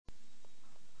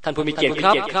ท่านผู้มีเกียรติค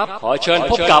รับขอเชิญ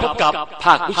พบกับภ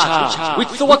าควิชาวิ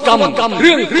ศวกรรมเ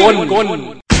รื่องกล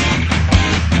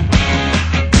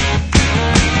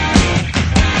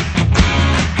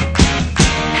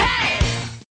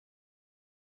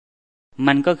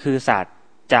มันก็คือศาสตร์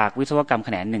จากวิศวกรรมแข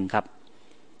นงหนึ่งครับ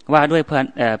ว่าด้วย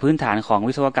พื้นฐานของ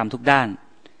วิศวกรรมทุกด้าน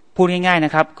พูดง่ายๆน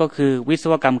ะครับก็คือวิศ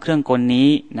วกรรมเครื่องกลนี้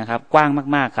นะครับกว้าง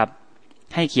มากๆครับ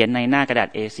ให้เขียนในหน้ากระดาษ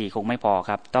A4 คงไม่พอ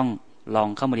ครับต้องลอง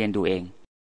เข้ามาเรียนดูเอง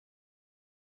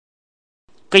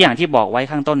ก็อย่างที่บอกไว้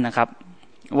ข้างต้นนะครับ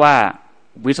ว่า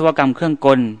วิศวกรรมเครื่องก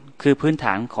ลคือพื้นฐ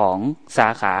านของสา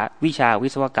ขาวิชาวิ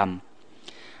ศวกรรม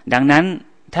ดังนั้น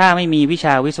ถ้าไม่มีวิช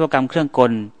าวิศวกรรมเครื่องก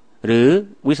ลหรือ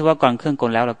วิศวกรเครื่องกล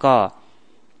แล้วก็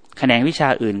แขนงวิชา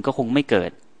อื่นก็คงไม่เกิ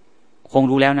ดคง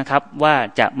รู้แล้วนะครับว่า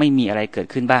จะไม่มีอะไรเกิด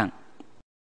ขึ้นบ้าง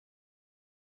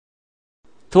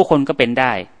ทุกคนก็เป็นไ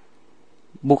ด้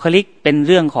บุคลิกเป็นเ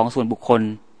รื่องของส่วนบุคคล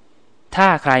ถ้า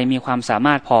ใครมีความสาม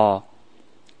ารถพอ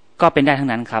ก็เป็นได้ทั้ง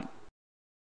นั้นครับ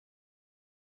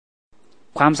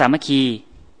ความสามัคคี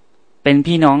เป็น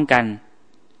พี่น้องกัน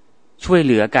ช่วยเ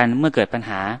หลือกันเมื่อเกิดปัญห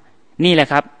านี่แหละ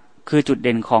ครับคือจุดเ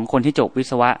ด่นของคนที่จบวิ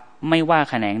ศวะไม่ว่า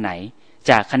แขนงไหน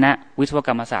จากคณะวิศวก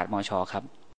รรมศาสตร์มช.ครับ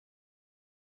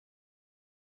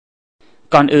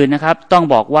ก่อนอื่นนะครับต้อง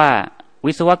บอกว่า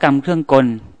วิศวกรรมเครื่องกล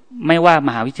ไม่ว่าม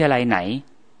หาวิทยาลัยไหน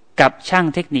กับช่าง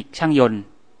เทคนิคช่างยนต์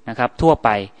นะครับทั่วไป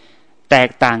แตก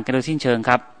ต่างกันโดยสิ้นเชิง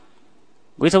ครับ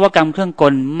วิศวกรรมเครื่องก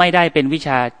ลไม่ได้เป็นวิช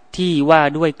าที่ว่า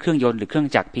ด้วยเครื่องยนต์หรือเครื่อง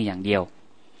จักรเพียงอย่างเดียว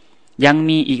ยัง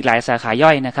มีอีกหลายสาขาย่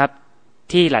อยนะครับ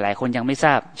ที่หลายๆคนยังไม่ท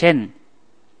ราบเช่น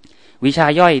วิชา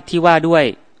ย่อยที่ว่าด้วย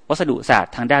วัสดุศาสต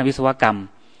ร์ทางด้านวิศวกรรม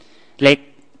เหล็ก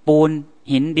ปูน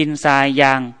หินดินทรายย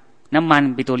างน้ำมัน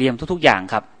ปิโตรเลียมทุกๆอย่าง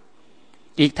ครับ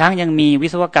อีกทั้งยังมีวิ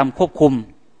ศวกรรมควบคุม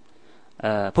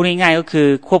พูดง่ายๆก็คือ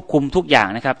ควบคุมทุกอย่าง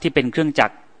นะครับที่เป็นเครื่องจัก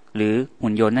รหรือ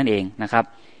หุ่นยนต์นั่นเองนะครับ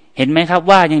เห็นไหมครับ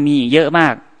ว่ายังมีเยอะมา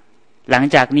กหลัง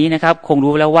จากนี้นะครับคง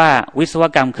รู้แล้วว่าวิศว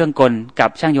กรรมเครื่องกลกับ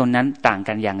ช่างยนต์นั้นต่าง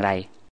กันอย่างไร